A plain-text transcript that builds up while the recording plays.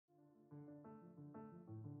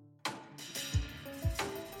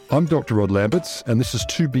I'm Dr. Rod Lamberts, and this is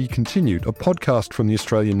To Be Continued, a podcast from the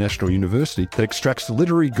Australian National University that extracts the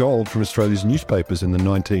literary gold from Australia's newspapers in the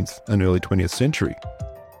 19th and early 20th century.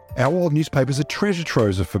 Our old newspapers are treasure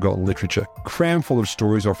troves of forgotten literature, crammed full of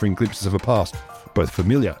stories offering glimpses of a past, both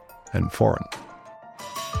familiar and foreign.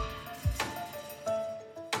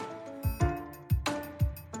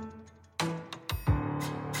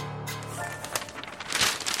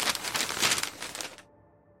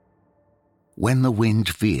 When the wind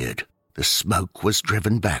veered, the smoke was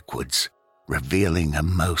driven backwards, revealing a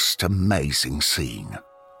most amazing scene.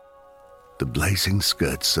 The blazing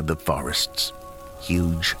skirts of the forests,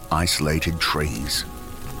 huge isolated trees,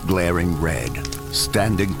 glaring red,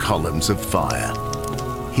 standing columns of fire.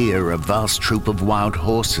 Here a vast troop of wild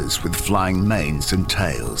horses with flying manes and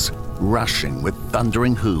tails, rushing with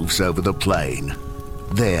thundering hooves over the plain.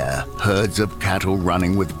 There, herds of cattle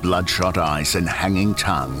running with bloodshot eyes and hanging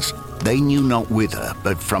tongues, they knew not whither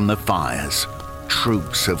but from the fires.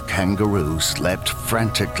 Troops of kangaroos leapt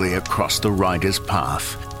frantically across the rider's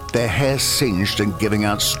path, their hair singed and giving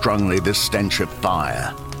out strongly the stench of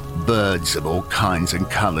fire. Birds of all kinds and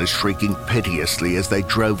colours shrieking piteously as they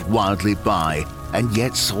drove wildly by, and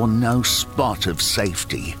yet saw no spot of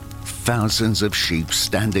safety. Thousands of sheep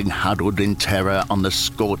standing huddled in terror on the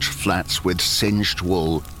scorched flats with singed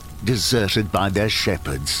wool, deserted by their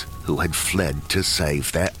shepherds, who had fled to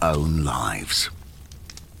save their own lives.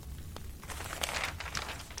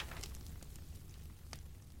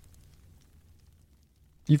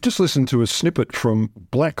 You've just listened to a snippet from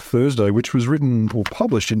Black Thursday, which was written or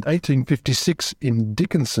published in 1856 in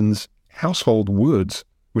Dickinson's Household Words,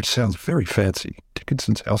 which sounds very fancy.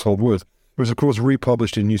 Dickinson's Household Words. It was, of course,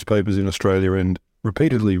 republished in newspapers in Australia and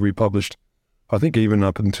repeatedly republished, I think even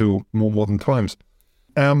up until more modern times.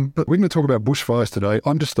 But we're going to talk about bushfires today.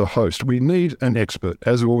 I'm just the host. We need an expert.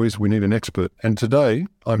 As always, we need an expert. And today,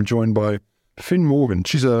 I'm joined by Finn Morgan.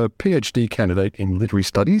 She's a PhD candidate in literary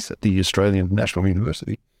studies at the Australian National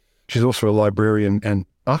University. She's also a librarian and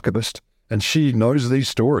archivist, and she knows these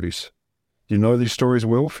stories. Do you know these stories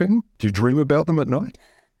well, Finn? Do you dream about them at night?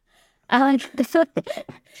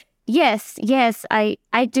 Yes, I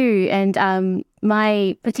do. And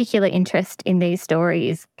my particular interest in these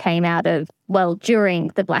stories came out of, during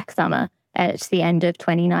the Black Summer at the end of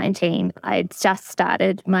 2019. I'd just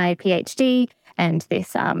started my PhD and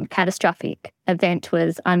this catastrophic event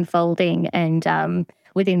was unfolding and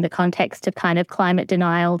within the context of kind of climate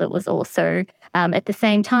denial that was also at the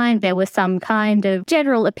same time, there were some kind of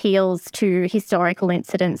general appeals to historical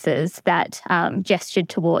incidences that gestured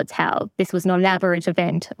towards how this was not an average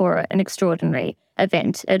event or an extraordinary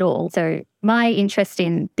event at all. So my interest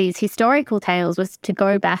in these historical tales was to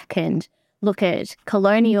go back and look at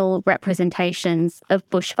colonial representations of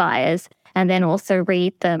bushfires and then also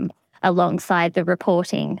read them alongside the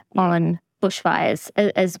reporting on bushfires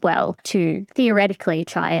as well to theoretically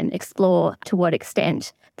try and explore to what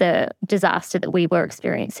extent the disaster that we were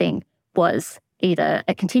experiencing was either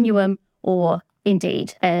a continuum or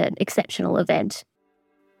indeed an exceptional event.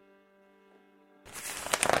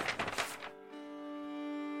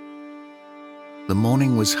 The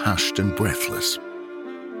morning was hushed and breathless.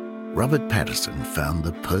 Robert Patterson found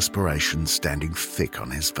the perspiration standing thick on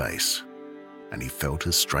his face, and he felt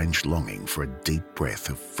a strange longing for a deep breath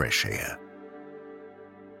of fresh air.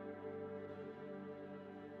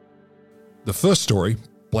 The first story,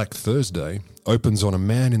 Black Thursday, opens on a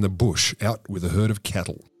man in the bush out with a herd of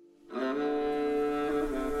cattle.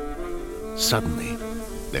 Suddenly,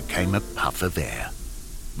 there came a puff of air,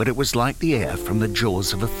 but it was like the air from the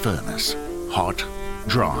jaws of a furnace, hot,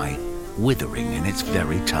 dry, withering in its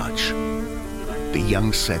very touch. The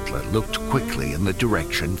young settler looked quickly in the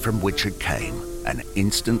direction from which it came and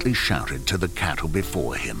instantly shouted to the cattle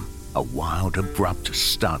before him, a wild, abrupt,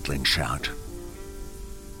 startling shout.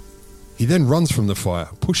 He then runs from the fire,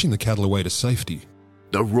 pushing the cattle away to safety.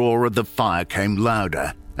 The roar of the fire came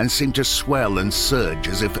louder and seemed to swell and surge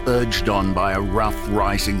as if urged on by a rough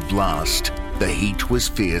rising blast. The heat was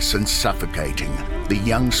fierce and suffocating. The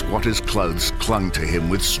young squatter's clothes clung to him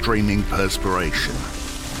with streaming perspiration.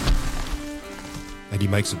 And he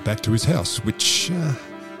makes it back to his house, which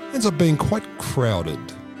ends up being quite crowded.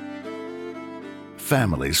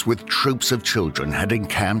 Families with troops of children had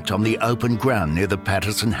encamped on the open ground near the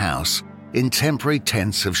Patterson house in temporary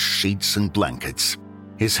tents of sheets and blankets.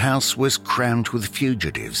 His house was crammed with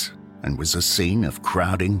fugitives and was a scene of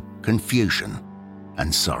crowding, confusion,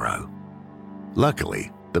 and sorrow.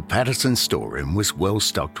 Luckily, the Patterson storeroom was well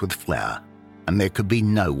stocked with flour, and there could be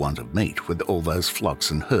no want of meat with all those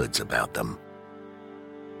flocks and herds about them.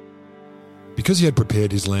 Because he had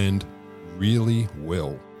prepared his land really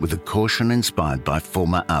well. With a caution inspired by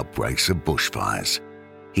former outbreaks of bushfires,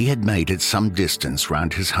 he had made at some distance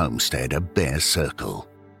round his homestead a bare circle.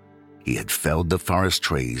 He had felled the forest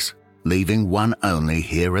trees, leaving one only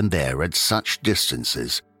here and there at such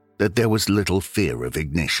distances that there was little fear of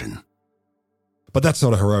ignition. But that's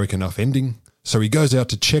not a heroic enough ending, so he goes out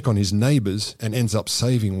to check on his neighbours and ends up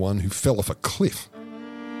saving one who fell off a cliff.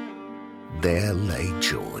 There lay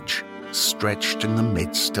George, stretched in the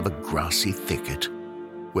midst of a grassy thicket,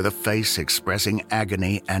 with a face expressing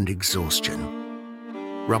agony and exhaustion.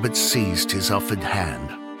 Robert seized his offered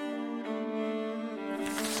hand.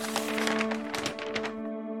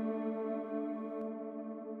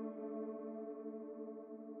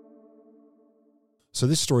 So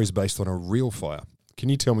this story is based on a real fire. Can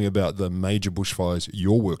you tell me about the major bushfires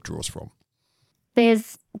your work draws from?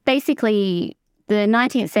 There's basically the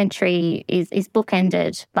 19th century is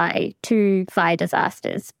bookended by two fire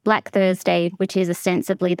disasters. Black Thursday, which is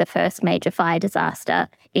ostensibly the first major fire disaster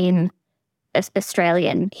in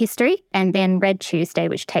Australian history, and then Red Tuesday,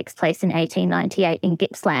 which takes place in 1898 in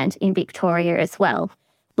Gippsland in Victoria as well.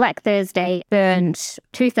 Black Thursday burned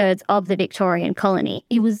 2/3 of the Victorian colony.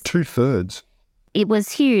 It was 2/3. It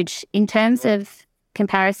was huge in terms of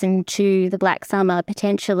comparison to the Black Summer,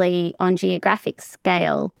 potentially on geographic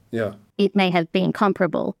scale. Yeah. It may have been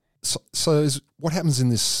comparable. So is what happens in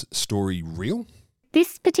this story real?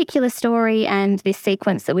 This particular story and this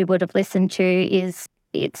sequence that we would have listened to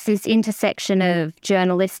it's this intersection of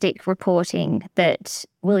journalistic reporting that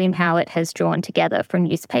William Howard has drawn together from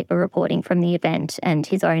newspaper reporting from the event and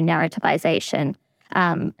his own narrativization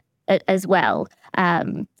as well.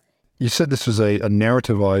 You said this was a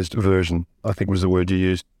narrativized version, I think was the word you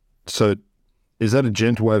used. So is that a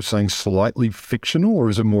gentle way of saying slightly fictional, or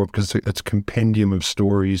is it more because it's a compendium of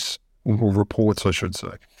stories or reports, I should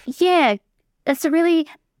say? Yeah, that's a really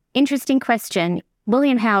interesting question.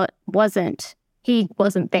 William Howard wasn't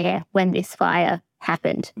there when this fire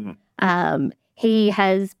happened. He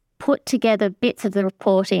has put together bits of the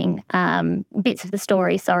reporting, bits of the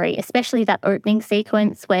story, especially that opening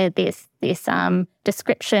sequence where this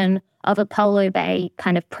description of Apollo Bay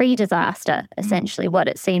kind of pre-disaster, essentially what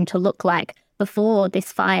it seemed to look like before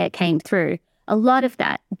this fire came through. A lot of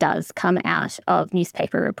that does come out of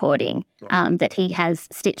newspaper reporting that he has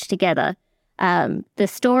stitched together. The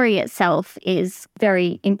story itself is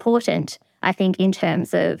very important, I think, in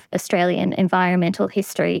terms of Australian environmental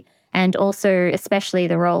history, and also especially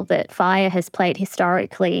the role that fire has played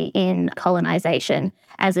historically in colonisation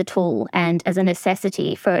as a tool and as a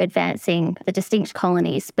necessity for advancing the distinct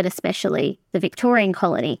colonies, but especially the Victorian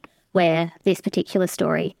colony where this particular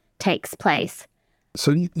story takes place.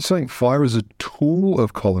 So you're saying fire is a tool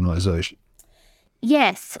of colonisation?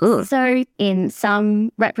 Yes. Ugh. So in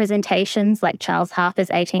some representations, like Charles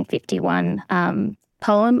Harper's 1851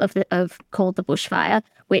 poem called The Bushfire,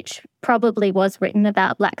 which probably was written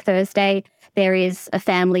about Black Thursday, there is a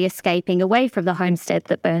family escaping away from the homestead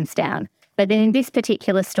that burns down. But then in this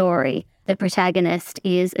particular story, the protagonist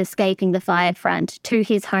is escaping the fire front to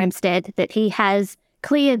his homestead, that he has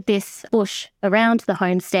cleared this bush around the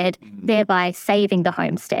homestead, thereby saving the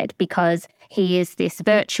homestead, because he is this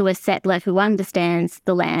virtuous settler who understands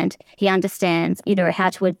the land. He understands, how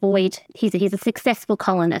to avoid. He's a successful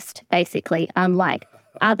colonist, basically, unlike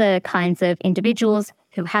other kinds of individuals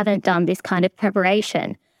who haven't done this kind of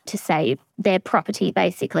preparation to save their property,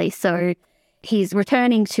 basically. So he's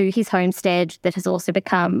returning to his homestead that has also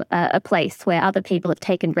become a place where other people have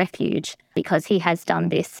taken refuge because he has done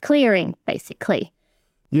this clearing, basically.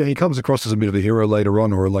 Yeah, he comes across as a bit of a hero later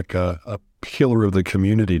on, or like a pillar of the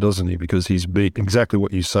community, doesn't he? Because he's exactly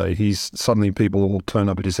what you say. Suddenly people all turn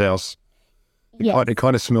up at his house. Yes. It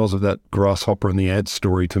kind of smells of that grasshopper in the ad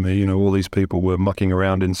story to me. All these people were mucking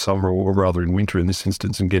around in summer, or rather in winter in this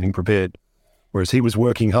instance, and getting prepared. Whereas he was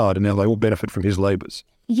working hard, and now they all benefit from his labours.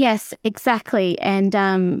 Yes, exactly.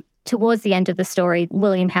 And towards the end of the story,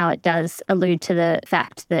 William Howard does allude to the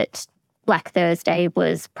fact that Black Thursday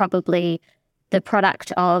was probably the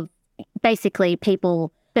product of basically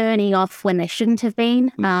people burning off when they shouldn't have been,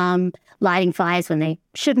 lighting fires when they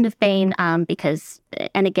shouldn't have been, because,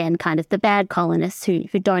 and again, kind of the bad colonists who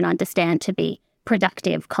don't understand to be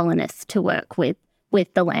productive colonists to work with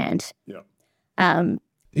the land. Yeah.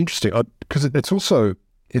 Interesting, because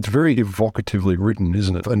it's very evocatively written,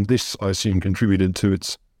 isn't it? And this, I assume, contributed to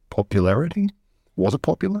its popularity. Was it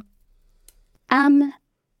popular?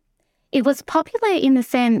 It was popular in the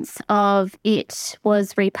sense of it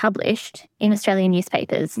was republished in Australian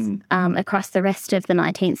newspapers across the rest of the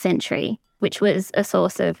 19th century, which was a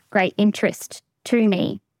source of great interest to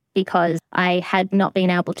me because I had not been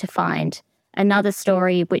able to find another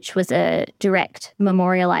story which was a direct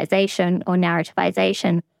memorialization or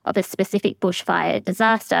narrativization of a specific bushfire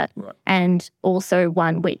disaster, and also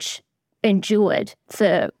one which endured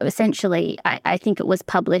for essentially, I think it was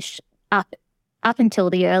published up until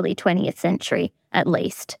the early 20th century at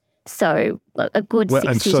least. So a good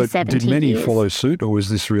 60 to 70 did many years. follow suit, or was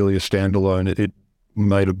this really a standalone? It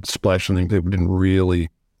made a splash and people didn't really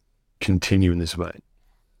continue in this vein?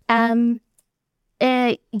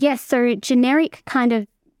 Yes, so generic kind of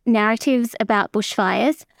narratives about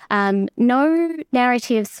bushfires. No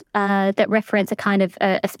narratives that reference a kind of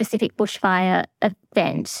a specific bushfire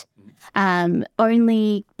event.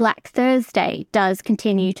 Only Black Thursday does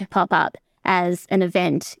continue to pop up as an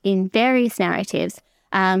event in various narratives,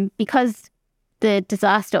 because the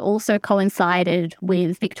disaster also coincided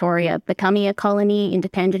with Victoria becoming a colony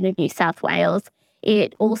independent of New South Wales.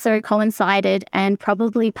 It also coincided and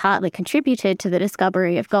probably partly contributed to the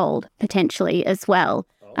discovery of gold, potentially as well,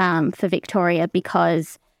 for Victoria,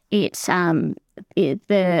 because the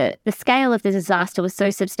scale of the disaster was so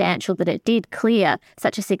substantial that it did clear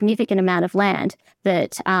such a significant amount of land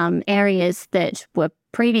that areas that were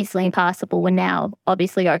previously impassable were now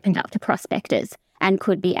obviously opened up to prospectors and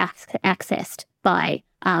could be accessed by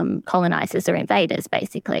colonizers or invaders,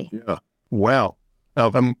 basically. Yeah. Wow.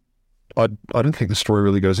 I don't think the story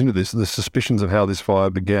really goes into this. The suspicions of how this fire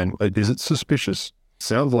began. Is it suspicious?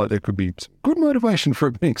 Sounds like there could be some good motivation for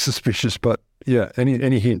it being suspicious, but yeah,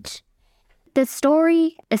 any hints? The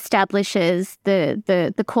story establishes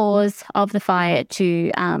the cause of the fire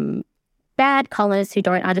to bad colonists who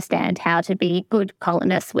don't understand how to be good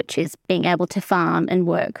colonists, which is being able to farm and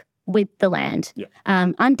work with the land. Yeah.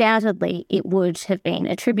 Undoubtedly, it would have been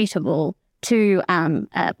attributable to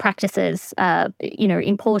practices,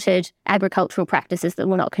 imported agricultural practices that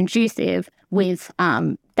were not conducive with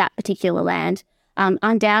that particular land.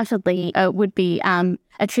 Undoubtedly would be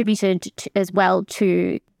attributed as well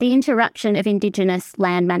to the interruption of Indigenous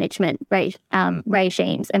land management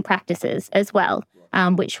regimes and practices as well,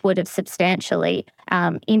 which would have substantially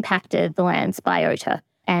impacted the land's biota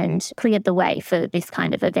and cleared the way for this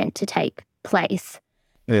kind of event to take place.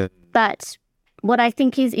 Yeah. But what I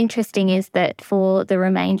think is interesting is that for the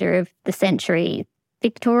remainder of the century,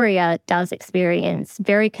 Victoria does experience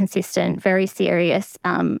very consistent, very serious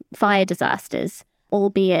fire disasters,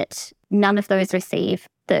 albeit none of those receive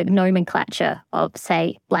the nomenclature of,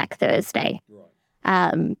 say, Black Thursday.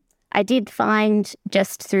 Right. I did find,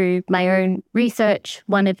 just through my own research,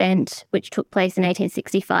 one event which took place in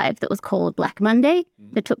 1865 that was called Black Monday,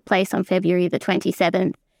 that took place on February the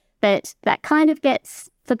 27th. But that kind of gets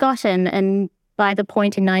forgotten, and by the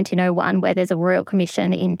point in 1901 where there's a royal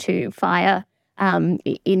commission into fire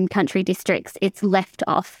in country districts, it's left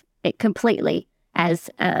off it completely as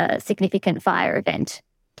a significant fire event.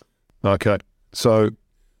 Okay. So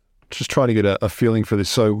just trying to get a feeling for this.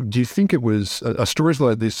 So do you think it was stories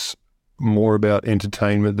like this more about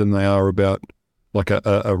entertainment than they are about like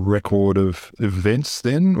a record of events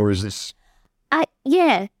then? Or is this...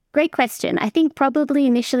 Yeah, great question. I think probably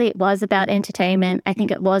initially it was about entertainment. I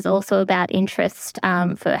think it was also about interest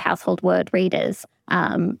for household word readers,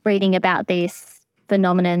 reading about this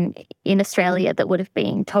phenomenon in Australia that would have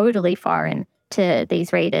been totally foreign to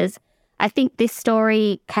these readers. I think this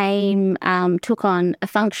story took on a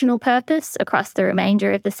functional purpose across the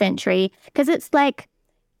remainder of the century, because it's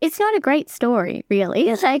not a great story, really.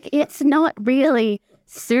 It's not really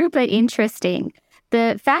super interesting.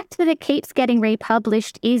 The fact that it keeps getting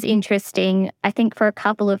republished is interesting, I think, for a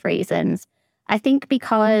couple of reasons. I think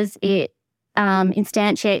because it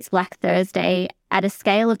instantiates Black Thursday at a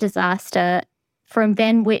scale of disaster from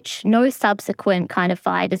then which no subsequent kind of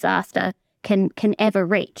fire disaster can ever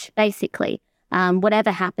reach, basically.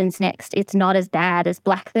 Whatever happens next, it's not as bad as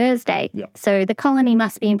Black Thursday. Yeah. So the colony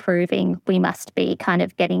must be improving. We must be kind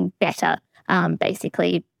of getting better,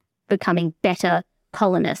 basically becoming better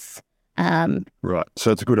colonists. Right.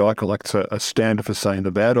 So it's a good icon, like it's a standard for saying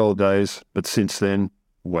the bad old days, but since then,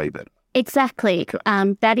 way better. Exactly.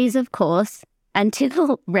 Okay. That is, of course,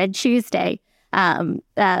 until Red Tuesday,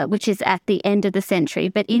 which is at the end of the century.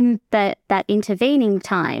 But in that intervening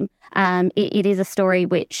time, it is a story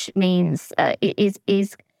which means it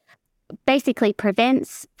is basically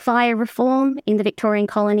prevents fire reform in the Victorian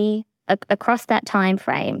colony across that time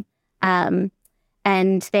frame. And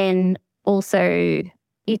then also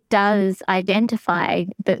it does identify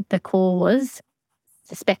the cause,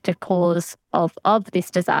 suspected cause of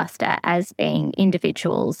this disaster as being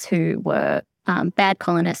individuals who were bad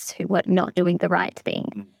colonists who were not doing the right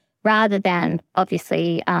thing, rather than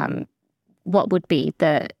obviously what would be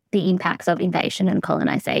the impacts of invasion and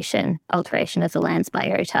colonization, alteration of the land's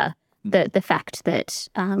biota, the fact that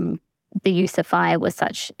the use of fire was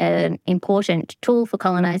such an important tool for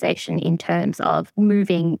colonization in terms of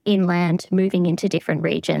moving inland, moving into different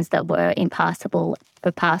regions that were impassable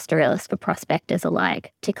for pastoralists, for prospectors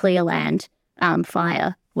alike. To clear land,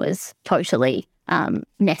 fire was totally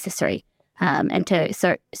necessary. And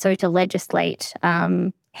to legislate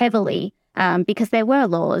heavily, because there were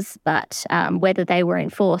laws, but whether they were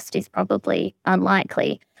enforced is probably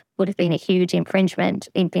unlikely, would have been a huge impingement,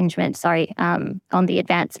 on the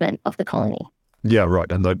advancement of the colony. Yeah,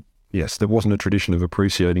 right. And there wasn't a tradition of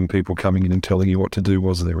appreciating people coming in and telling you what to do,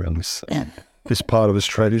 was there, around this part of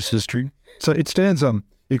Australia's history? So it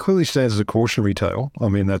clearly stands as a cautionary tale. I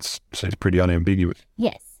mean, seems pretty unambiguous.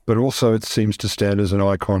 Yes. But also it seems to stand as an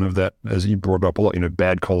icon of that, as you brought up a lot,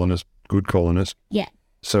 bad colonist, good colonist. Yeah.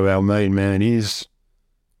 So our main man is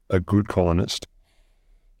a good colonist,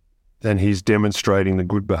 and he's demonstrating the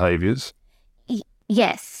good behaviours.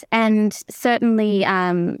 Yes, and certainly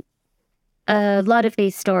a lot of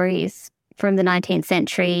these stories from the 19th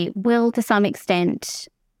century will, to some extent,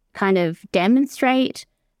 kind of demonstrate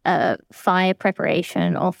fire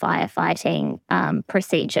preparation or firefighting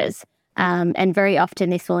procedures. And very often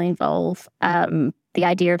this will involve the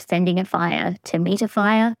idea of sending a fire to meet a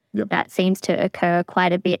fire. Yep. That seems to occur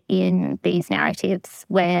quite a bit in these narratives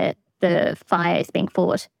where the fire is being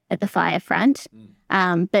fought at the fire front.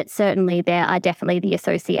 But certainly there are definitely the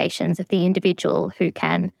associations of the individual who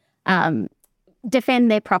can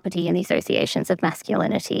defend their property, and the associations of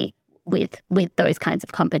masculinity with those kinds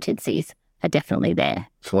of competencies are definitely there.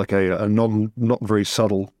 It's like a not very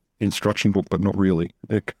subtle instruction book, but not really.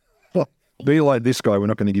 Be like this guy, we're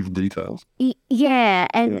not going to give details. Yeah,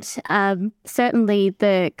 and certainly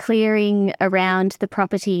the clearing around the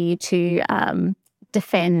property to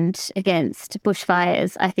defend against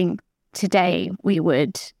bushfires, I think today we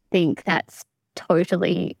would think that's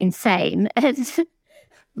totally insane and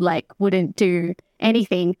wouldn't do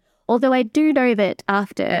anything. Although I do know that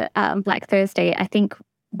after Black Thursday, I think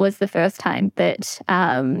was the first time that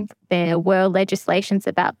there were legislations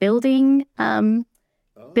about building,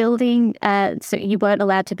 so you weren't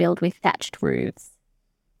allowed to build with thatched roofs.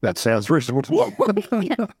 That sounds reasonable to me.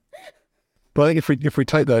 Yeah. But I think if we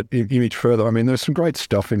take that image further, I mean, there's some great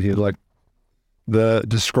stuff in here, like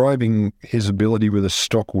describing his ability with a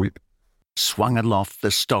stock whip. Swung aloft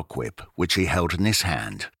the stock whip, which he held in his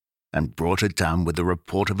hand, and brought it down with the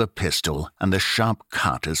report of a pistol and the sharp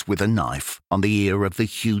cut as with a knife on the ear of the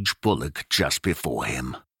huge bullock just before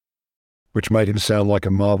him. Which made him sound like a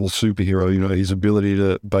Marvel superhero, his ability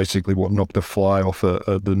to basically knock the fly off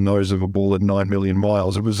the nose of a ball at 9 million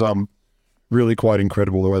miles. It was really quite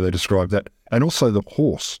incredible the way they described that. And also the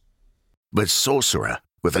horse. But Sorcerer,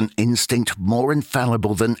 with an instinct more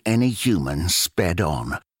infallible than any human, sped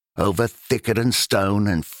on, over thicket and stone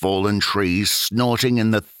and fallen trees, snorting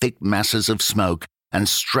in the thick masses of smoke, and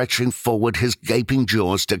stretching forward his gaping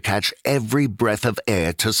jaws to catch every breath of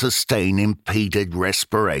air to sustain impeded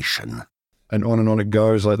respiration. And on it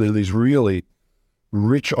goes. Like, there are these really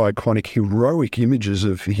rich, iconic, heroic images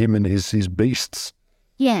of him and his beasts.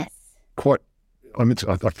 Yes. I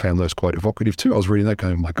found those quite evocative too. I was reading that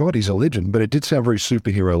going, oh my God, he's a legend. But it did sound very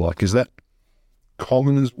superhero-like. Is that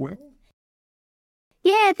common as well?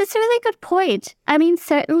 Yeah, that's a really good point. I mean,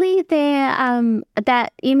 certainly there,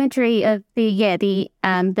 that imagery of the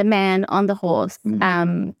man on the horse,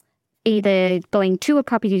 either going to a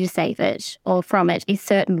property to save it or from it, is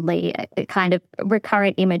certainly a kind of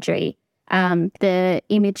recurrent imagery. The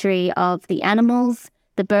imagery of the animals,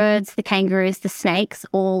 the birds, the kangaroos, the snakes,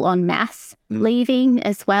 all en masse leaving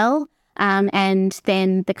as well. And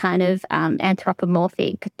then the kind of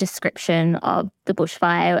anthropomorphic description of the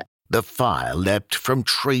bushfire. The fire leapt from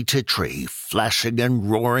tree to tree, flashing and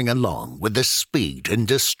roaring along with the speed and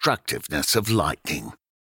destructiveness of lightning.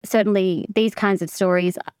 Certainly, these kinds of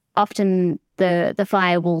stories, often the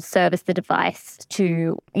fire will serve as the device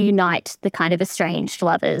to unite the kind of estranged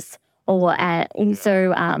lovers, or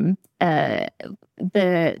also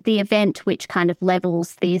the event which kind of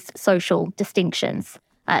levels these social distinctions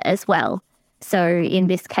as well. So in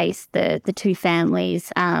this case, the two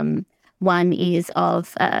families, one is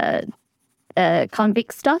of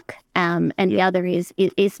convict stock, and the other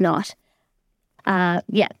is not.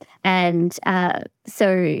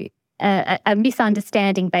 So a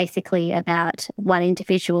misunderstanding basically about one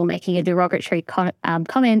individual making a derogatory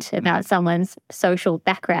comment about someone's social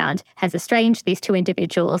background has estranged these two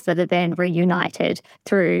individuals that are then reunited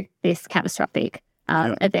through this catastrophic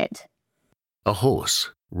event. A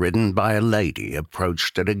horse, ridden by a lady,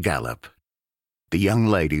 approached at a gallop. The young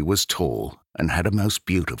lady was tall and had a most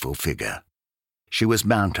beautiful figure. She was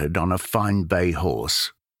mounted on a fine bay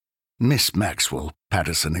horse. Miss Maxwell,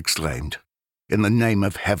 Patterson exclaimed. In the name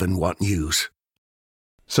of heaven, what news?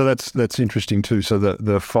 So that's interesting too. So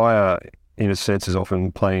the fire, in a sense, is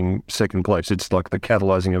often playing second place. It's like the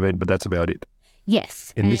catalyzing event, but that's about it.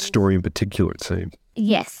 Yes. In this story in particular, it seems.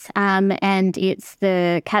 Yes, and it's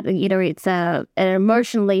it's an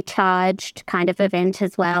emotionally charged kind of event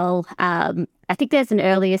as well. I think there's an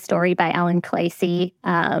earlier story by Alan Clasey,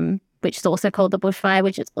 which is also called The Bushfire,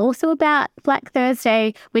 which is also about Black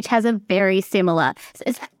Thursday, which has a very similar.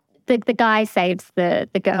 The guy saves the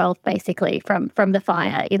girl basically from the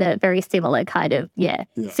fire in a very similar kind of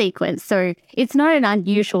sequence. So it's not an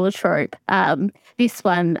unusual trope. This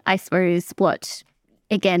one, I suppose, what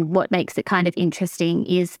makes it kind of interesting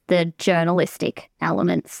is the journalistic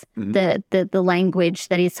elements, the language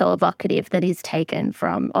that is so evocative that is taken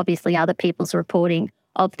from obviously other people's reporting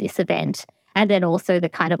of this event, and then also the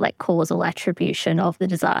kind of like causal attribution of the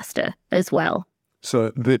disaster as well.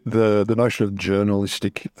 So the notion of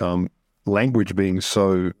journalistic language being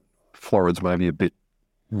so florid's maybe a bit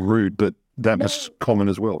rude, but that was common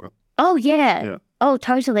as well, right? Oh, yeah. Oh,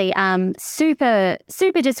 totally. Super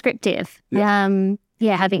descriptive. Yeah.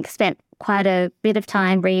 Having spent quite a bit of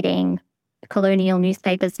time reading colonial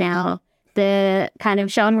newspapers now, the kind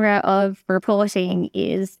of genre of reporting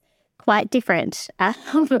is quite different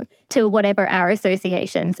to whatever our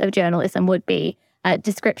associations of journalism would be.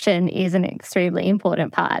 Description is an extremely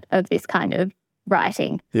important part of this kind of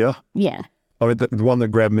writing. Yeah? Yeah. I mean, the one that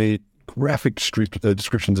grabbed me, graphic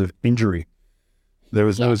descriptions of injury. There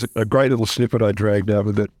was a great little snippet I dragged out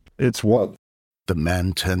of it. It's what? The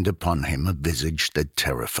man turned upon him a visage that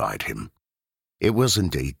terrified him. It was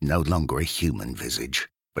indeed no longer a human visage,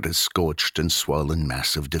 but a scorched and swollen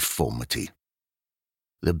mass of deformity.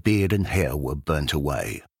 The beard and hair were burnt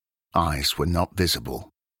away. Eyes were not visible,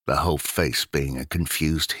 the whole face being a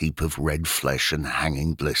confused heap of red flesh and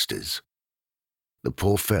hanging blisters. The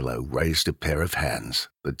poor fellow raised a pair of hands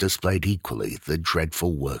that displayed equally the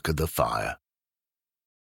dreadful work of the fire.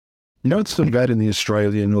 You don't see that in the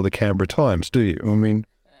Australian or the Canberra Times, do you? I mean,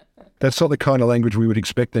 that's not the kind of language we would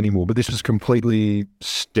expect anymore, but this is completely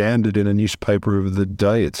standard in a newspaper of the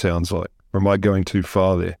day, it sounds like. Or am I going too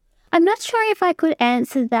far there? I'm not sure if I could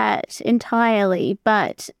answer that entirely,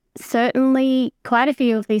 but certainly quite a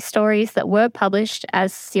few of these stories that were published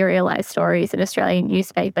as serialized stories in Australian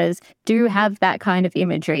newspapers do have that kind of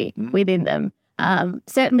imagery within them.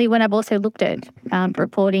 Certainly when I've also looked at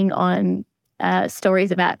reporting on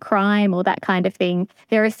stories about crime or that kind of thing,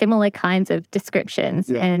 there are similar kinds of descriptions.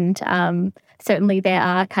 Yeah. And certainly there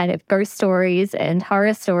are kind of ghost stories and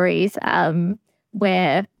horror stories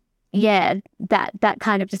where, that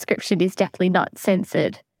kind of description is definitely not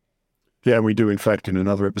censored. Yeah, and we do, in fact, in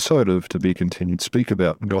another episode of To Be Continued, speak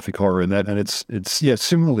about Gothic horror and that. And it's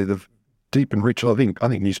similarly the deep and rich. I think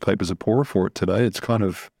newspapers are poorer for it today. It's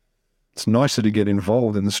nicer to get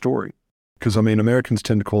involved in the story. Because, I mean, Americans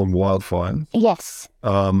tend to call them wildfires. Yes.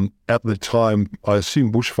 At the time, I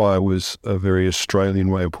assume bushfire was a very Australian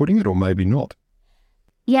way of putting it, or maybe not.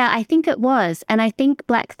 Yeah, I think it was. And I think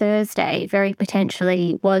Black Thursday very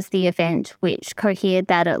potentially was the event which cohered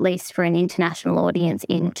that, at least for an international audience,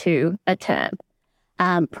 into a term.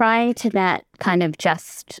 Prior to that, kind of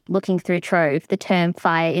just looking through Trove, the term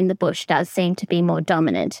fire in the bush does seem to be more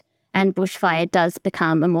dominant, and bushfire does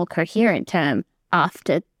become a more coherent term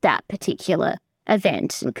after that particular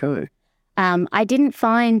event. Okay. I didn't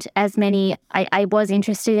find as many. I was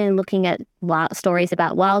interested in looking at stories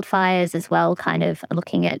about wildfires as well, kind of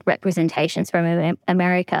looking at representations from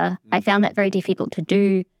America. I found that very difficult to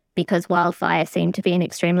do because wildfire seemed to be an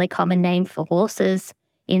extremely common name for horses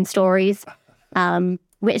in stories,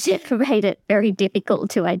 which made it very difficult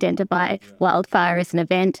to identify wildfire as an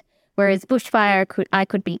event. Whereas bushfire, I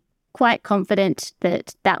could be quite confident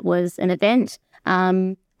that was an event.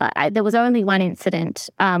 There was only one incident,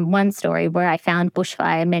 one story where I found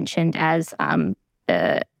bushfire mentioned as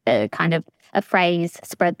a kind of a phrase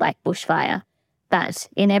spread like bushfire. But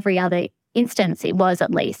in every other instance, it was at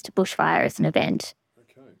least bushfire as an event.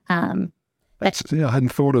 Okay. I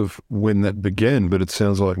hadn't thought of when that began, but it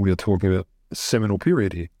sounds like we are talking about a seminal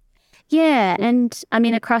period here. Yeah, and I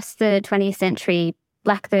mean, across the 20th century,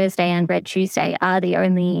 Black Thursday and Red Tuesday are the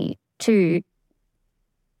only two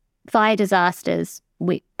fire disasters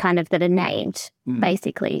that are named,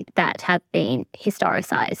 basically, that have been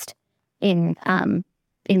historicized in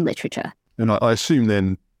literature. And I assume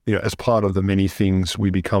then, as part of the many things we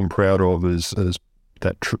become proud of as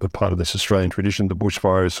that part of this Australian tradition, the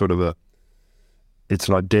bushfire is sort of it's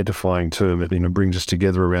an identifying term. It brings us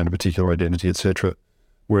together around a particular identity, etc.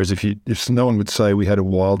 Whereas if no one would say we had a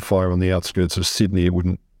wildfire on the outskirts of Sydney,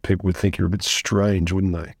 people would think you're a bit strange,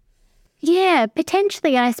 wouldn't they? Yeah,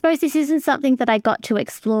 potentially. I suppose this isn't something that I got to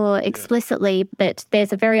explore explicitly, but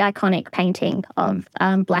there's a very iconic painting of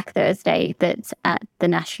Black Thursday that's at the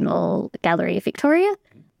National Gallery of Victoria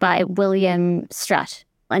by William Strutt.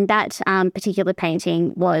 And that particular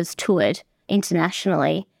painting was toured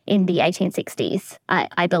internationally in the 1860s,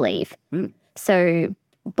 I believe. So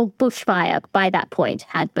bushfire, by that point,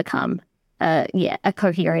 had become a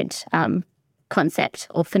coherent concept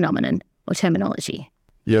or phenomenon or terminology.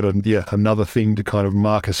 Another thing to kind of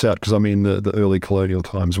mark us out, because I mean the early colonial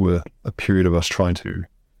times were a period of us trying to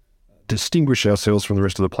distinguish ourselves from the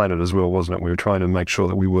rest of the planet as well, wasn't it? We were trying to make sure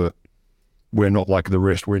that we're not like the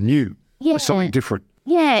rest, we're new, we're something different.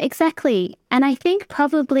 Yeah, exactly. And I think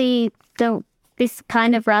probably this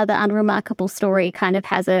kind of rather unremarkable story kind of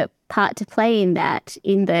has a part to play in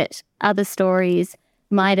that other stories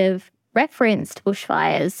might have referenced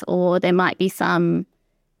bushfires, or there might be some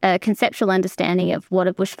conceptual understanding of what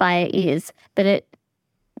a bushfire is, but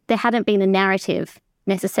there hadn't been a narrative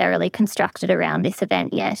necessarily constructed around this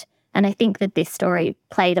event yet. And I think that this story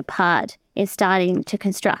played a part in starting to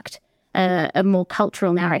construct a more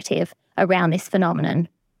cultural narrative around this phenomenon.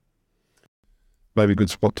 Maybe a good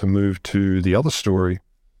spot to move to the other story,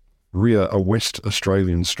 Rhea, a West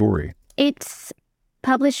Australian story. It's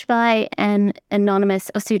published by an anonymous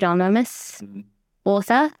or pseudonymous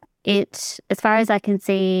author. As far as I can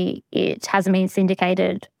see, it hasn't been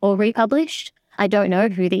syndicated or republished. I don't know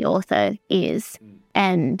who the author is.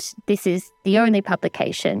 And this is the only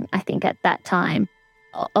publication, I think, at that time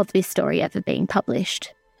of this story ever being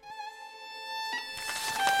published.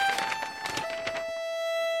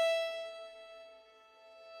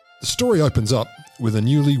 The story opens up with a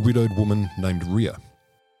newly widowed woman named Rhea.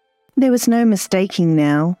 There was no mistaking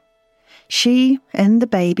now. She and the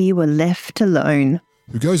baby were left alone.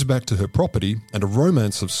 Who goes back to her property, and a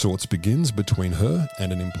romance of sorts begins between her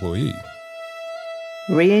and an employee.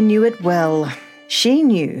 Rhea knew it well. She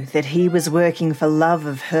knew that he was working for love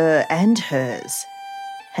of her and hers,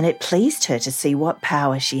 and it pleased her to see what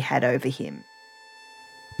power she had over him.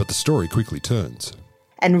 But the story quickly turns.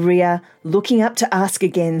 And Rhea, looking up to ask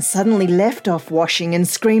again, suddenly left off washing and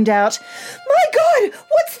screamed out, "My God,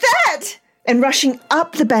 what's that?" And rushing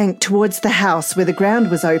up the bank towards the house where the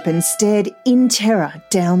ground was open, stared in terror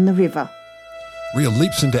down the river. Rhea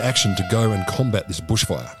leaps into action to go and combat this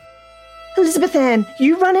bushfire. "Elizabeth Ann,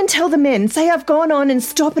 you run and tell the men, say I've gone on and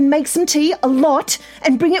stop and make some tea, a lot,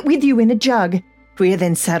 and bring it with you in a jug." Rhea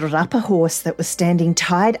then saddled up a horse that was standing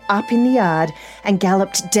tied up in the yard and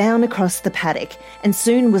galloped down across the paddock, and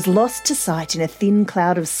soon was lost to sight in a thin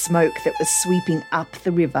cloud of smoke that was sweeping up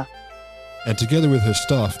the river. And together with her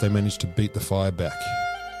staff, they managed to beat the fire back.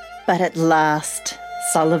 But at last,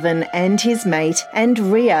 Sullivan and his mate and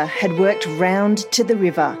Rhea had worked round to the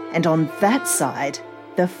river, and on that side,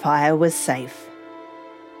 the fire was safe.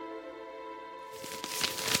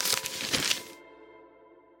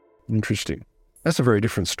 Interesting. That's a very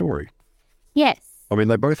different story. Yes. I mean,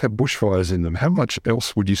 they both have bushfires in them. How much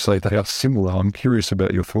else would you say they are similar? I'm curious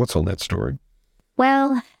about your thoughts on that story.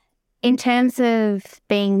 Well, in terms of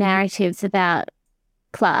being narratives about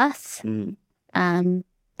class,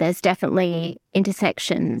 there's definitely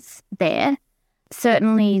intersections there.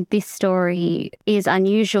 Certainly, this story is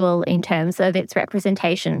unusual in terms of its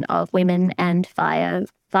representation of women and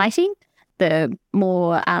firefighting. The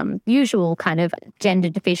more usual kind of gender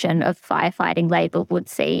division of firefighting labour would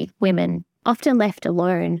see women often left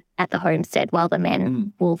alone at the homestead while the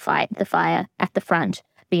men will fight the fire at the front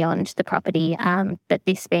beyond the property. But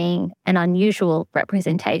this being an unusual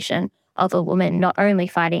representation of a woman not only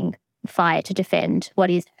fighting fire to defend what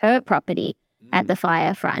is her property at the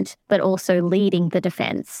fire front, but also leading the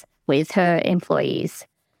defence with her employees.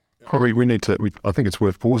 Probably I think it's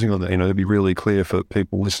worth pausing on that, to be really clear for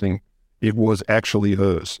people listening. It was actually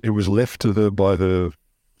hers. It was left to her by her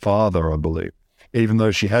father, I believe. Even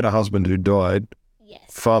though she had a husband who died, Yes.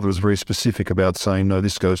 Father was very specific about saying, no,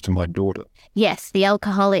 this goes to my daughter. Yes, the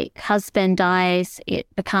alcoholic husband dies. It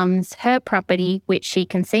becomes her property, which she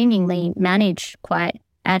can seemingly manage quite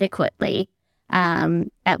adequately,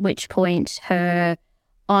 at which point her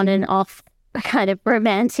on and off kind of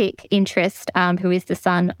romantic interest, who is the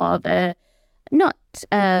son of a not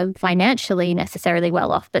financially necessarily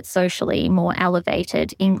well off, but socially more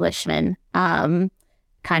elevated Englishman,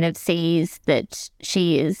 kind of sees that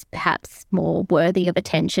she is perhaps more worthy of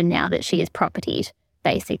attention now that she is propertied,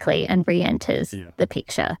 basically, and re-enters the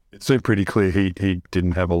picture. It seemed pretty clear he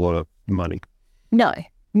didn't have a lot of money. No.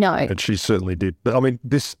 And she certainly did. But I mean,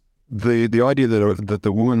 the idea that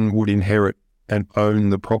the woman would inherit and own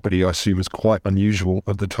the property, I assume, is quite unusual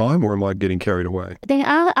at the time, or am I getting carried away? There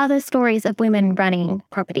are other stories of women running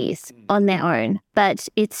properties on their own, but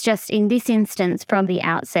it's just in this instance from the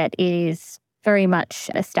outset, it is very much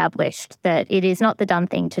established that it is not the done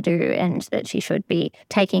thing to do and that she should be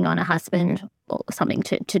taking on a husband or something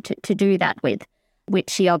to do that with, which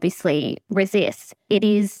she obviously resists. It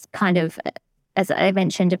is kind of, as I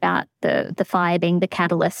mentioned about the fire being the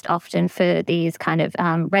catalyst often for these kind of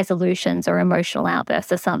resolutions or emotional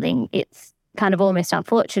outbursts or something, it's kind of almost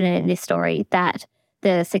unfortunate in this story that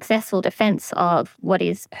the successful defense of what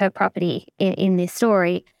is her property in this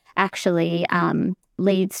story actually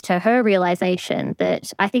leads to her realization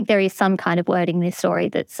that I think there is some kind of wording in this story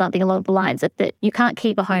that's something along the lines of that you can't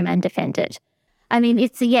keep a home and defend it. I mean,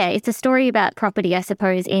 it's a story about property, I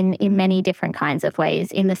suppose, in many different kinds of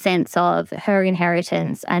ways, in the sense of her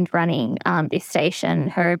inheritance and running this station,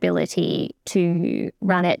 her ability to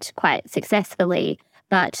run it quite successfully.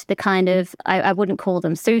 But the kind of, I wouldn't call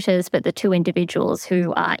them suitors, but the two individuals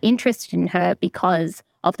who are interested in her because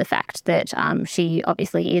of the fact that she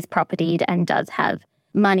obviously is propertied and does have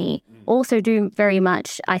money, also do very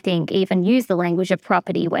much, I think, even use the language of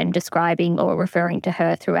property when describing or referring to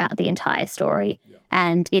her throughout the entire story. Yeah.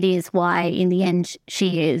 And it is why, in the end,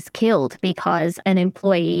 she is killed, because an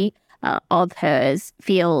employee of hers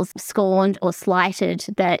feels scorned or slighted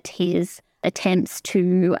that his attempts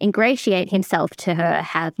to ingratiate himself to her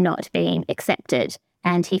have not been accepted.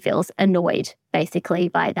 And he feels annoyed, basically,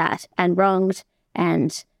 by that and wronged,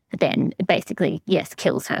 and then basically, yes,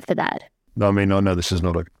 kills her for that. I mean, I know this is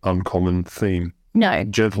not an uncommon theme. No. A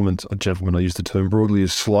gentleman, I use the term broadly,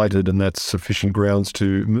 is slighted, and that's sufficient grounds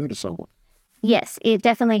to murder someone. Yes, it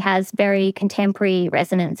definitely has very contemporary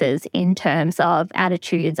resonances in terms of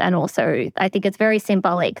attitudes, and also I think it's very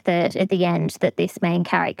symbolic that at the end that this main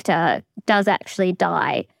character does actually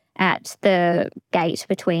die at the gate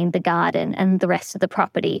between the garden and the rest of the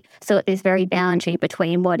property. So at this very boundary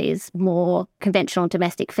between what is more conventional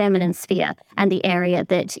domestic feminine sphere and the area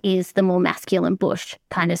that is the more masculine bush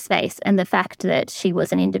kind of space. And the fact that she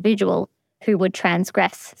was an individual who would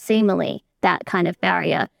transgress seemingly that kind of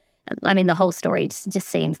barrier. I mean, the whole story just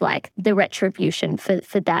seems like the retribution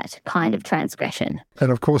for that kind of transgression.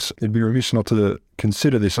 And of course, it'd be remiss not to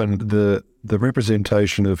consider this and the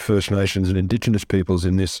representation of First Nations and Indigenous peoples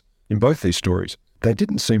in both these stories. They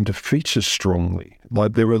didn't seem to feature strongly.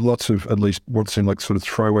 Like, there were lots of, at least what seemed like sort of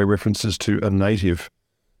throwaway references to a native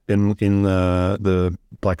in the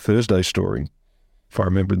Black Thursday story, if I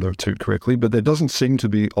remember the two correctly. But there doesn't seem to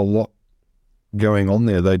be a lot going on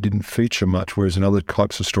there. They didn't feature much, whereas in other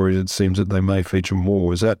types of stories it seems that they may feature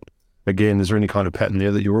more. Is there any kind of pattern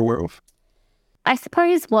there that you're aware of? I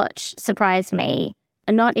suppose what surprised me,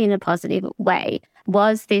 not in a positive way,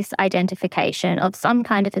 was this identification of some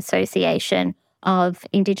kind of association of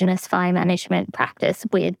Indigenous fire management practice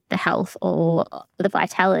with the health or the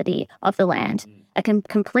vitality of the land. A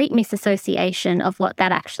complete misassociation of what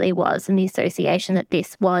that actually was, and the association that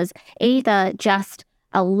this was either just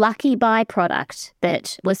a lucky byproduct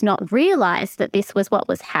that was not realised that this was what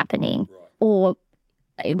was happening, or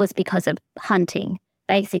it was because of hunting,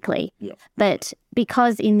 basically. Yeah. But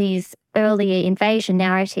because in these earlier invasion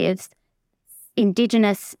narratives,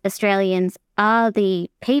 Indigenous Australians are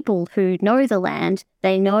the people who know the land,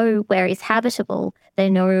 they know where it's habitable, they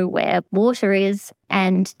know where water is,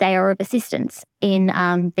 and they are of assistance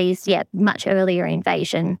in these much earlier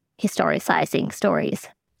invasion historicising stories.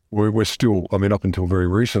 We're still, I mean, up until very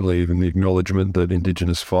recently, even the acknowledgement that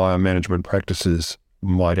Indigenous fire management practices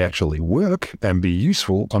might actually work and be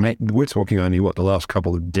useful. I mean, we're talking only, the last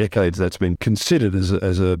couple of decades that's been considered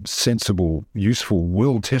as a sensible, useful,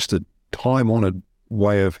 well-tested, time-honoured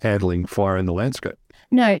way of handling fire in the landscape.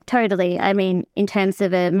 No, totally. I mean, in terms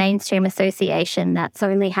of a mainstream association, that's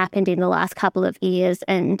only happened in the last couple of years,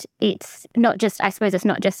 and it's not just, I suppose it's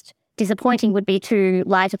not just disappointing would be too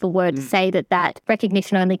light of a word to say that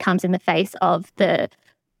recognition only comes in the face of the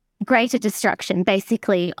greater destruction,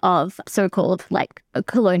 basically, of so-called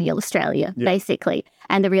colonial Australia, basically,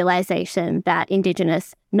 and the realisation that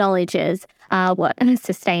Indigenous knowledges are what is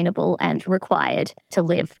sustainable and required to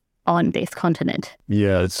live on this continent.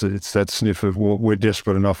 Yeah, it's that sniff of, well, we're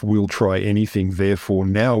desperate enough, we'll try anything, therefore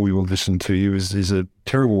now we will listen to you is a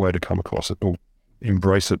terrible way to come across it, or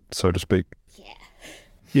embrace it, so to speak.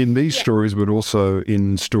 In these stories, but also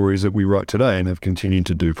in stories that we write today and have continued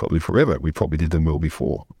to do probably forever. We probably did them well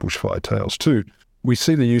before Bushfire Tales too. We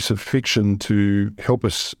see the use of fiction to help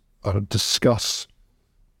us discuss,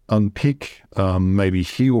 unpick, maybe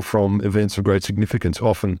heal from events of great significance,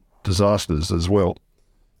 often disasters as well.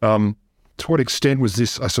 To what extent was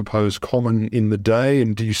this, I suppose, common in the day?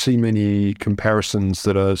 And do you see many comparisons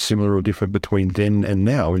that are similar or different between then and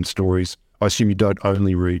now in stories? I assume you don't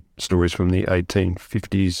only read stories from the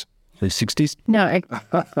 1850s, the 60s? No.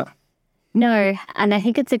 No, and I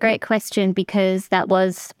think it's a great question because that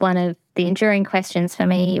was one of the enduring questions for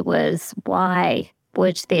me was why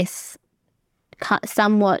would this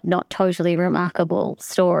somewhat not totally remarkable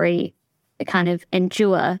story kind of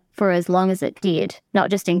endure for as long as it did, not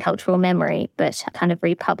just in cultural memory, but kind of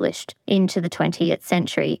republished into the 20th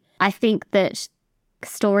century. I think that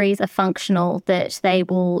stories are functional, that they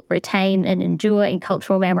will retain and endure in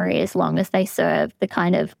cultural memory as long as they serve the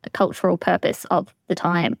kind of cultural purpose of the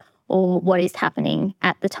time or what is happening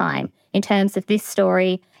at the time. In terms of this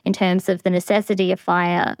story, in terms of the necessity of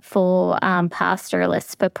fire for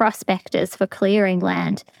pastoralists, for prospectors, for clearing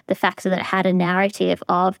land, the fact that it had a narrative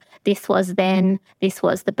of this was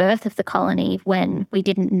the birth of the colony when we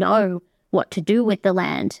didn't know what to do with the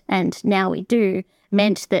land, and now we do,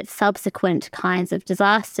 meant that subsequent kinds of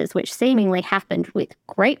disasters, which seemingly happened with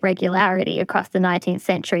great regularity across the 19th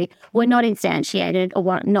century, were not instantiated or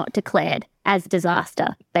were not declared as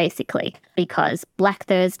disaster, basically, because Black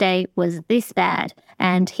Thursday was this bad,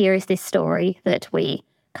 and here is this story that we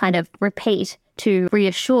kind of repeat to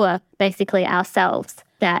reassure basically ourselves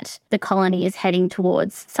that the colony is heading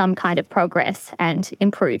towards some kind of progress and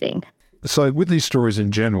improving. So with these stories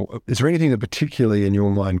in general, is there anything that particularly in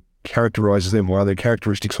your mind characterises them, or are there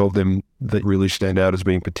characteristics of them that really stand out as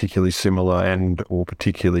being particularly similar and or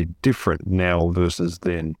particularly different now versus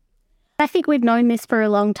then? I think we've known this for a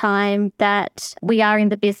long time, that we are in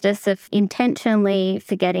the business of intentionally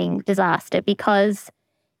forgetting disaster because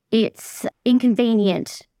it's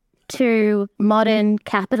inconvenient to modern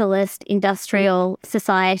capitalist industrial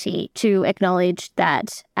society to acknowledge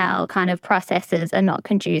that our kind of processes are not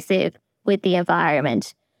conducive with the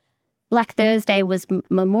environment. Black Thursday was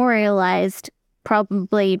memorialised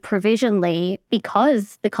probably provisionally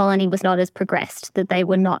because the colony was not as progressed, that they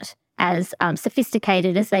were not as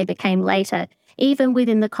sophisticated as they became later, even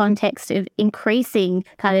within the context of increasing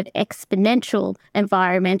kind of exponential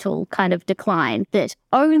environmental kind of decline that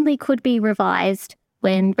only could be revised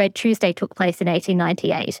when Red Tuesday took place in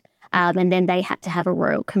 1898, and then they had to have a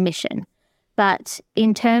royal commission. But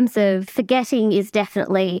in terms of forgetting is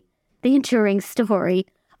definitely the enduring story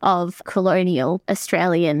of colonial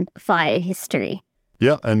Australian fire history.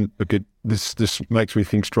 Yeah, and look, this makes me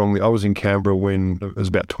think strongly. I was in Canberra when it was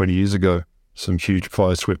about 20 years ago. Some huge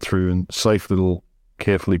fires swept through, and safe little,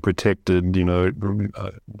 carefully protected,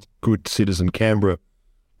 good citizen Canberra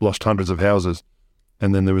lost hundreds of houses.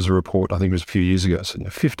 And then there was a report, I think it was a few years ago, so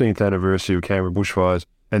 15th anniversary of Canberra bushfires,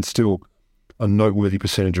 and still a noteworthy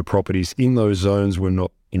percentage of properties in those zones were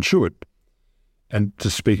not insured. And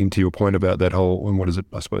just speaking to your point about that whole, and what is it,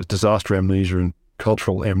 I suppose, disaster amnesia and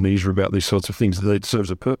cultural amnesia about these sorts of things, that it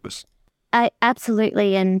serves a purpose.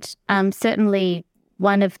 Absolutely. And certainly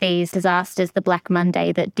one of these disasters, the Black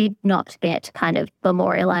Monday, that did not get kind of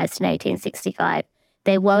memorialised in 1865,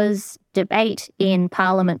 there was debate in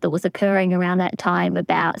Parliament that was occurring around that time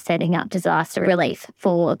about setting up disaster relief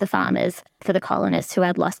for the farmers, for the colonists who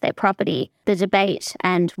had lost their property. The debate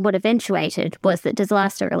and what eventuated was that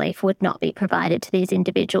disaster relief would not be provided to these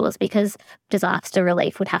individuals because disaster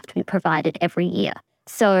relief would have to be provided every year.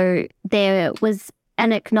 So there was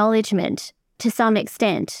an acknowledgement to some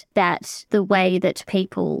extent that the way that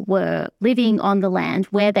people were living on the land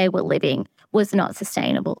where they were living was not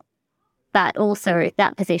sustainable. But also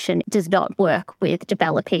that position does not work with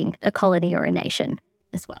developing a colony or a nation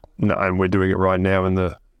as well. No, and we're doing it right now in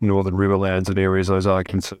the northern riverlands and areas those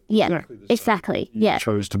arguments. Yeah, exactly. Yeah. You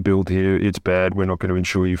chose to build here, it's bad, we're not going to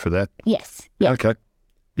insure you for that. Yes. Yeah. Okay.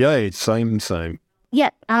 Yeah, it's same.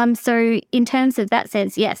 Yeah. So in terms of that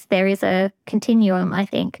sense, yes, there is a continuum, I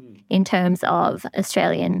think, in terms of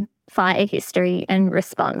Australian fire history and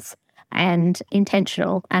response and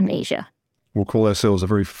intentional amnesia. We'll call ourselves a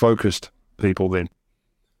very focused people then.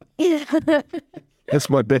 Yeah. That's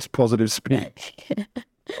my best positive spin.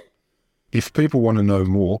 If people want to know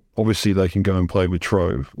more, obviously they can go and play with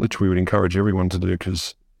Trove, which we would encourage everyone to do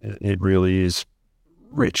because it really is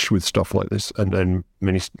rich with stuff like this and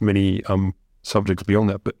many subjects beyond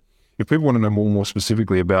that. But if people want to know more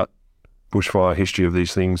specifically about bushfire history of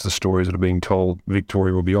these things, the stories that are being told,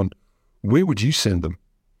 Victoria or beyond, where would you send them?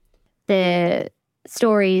 The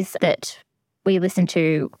stories that we listen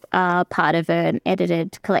to are part of an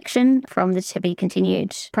edited collection from the To Be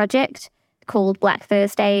Continued project called Black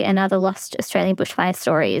Thursday and Other Lost Australian Bushfire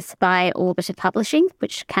Stories by Orbiter Publishing,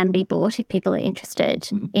 which can be bought if people are interested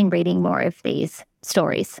in reading more of these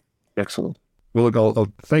stories. Excellent. Well, look,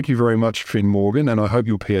 I'll thank you very much, Finn Morgan, and I hope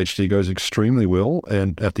your PhD goes extremely well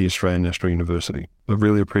and at the Australian National University. I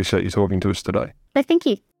really appreciate you talking to us today. So thank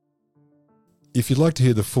you. If you'd like to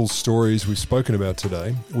hear the full stories we've spoken about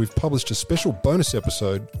today, we've published a special bonus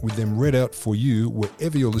episode with them read out for you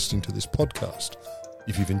wherever you're listening to this podcast.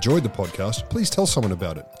 If you've enjoyed the podcast, please tell someone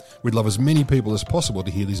about it. We'd love as many people as possible to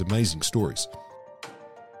hear these amazing stories.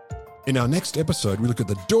 In our next episode, we look at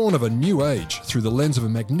the dawn of a new age through the lens of a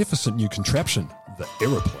magnificent new contraption, the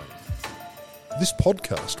aeroplane. This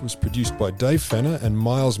podcast was produced by Dave Fenner and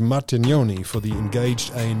Miles Martignoni for the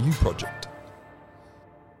Engaged ANU project.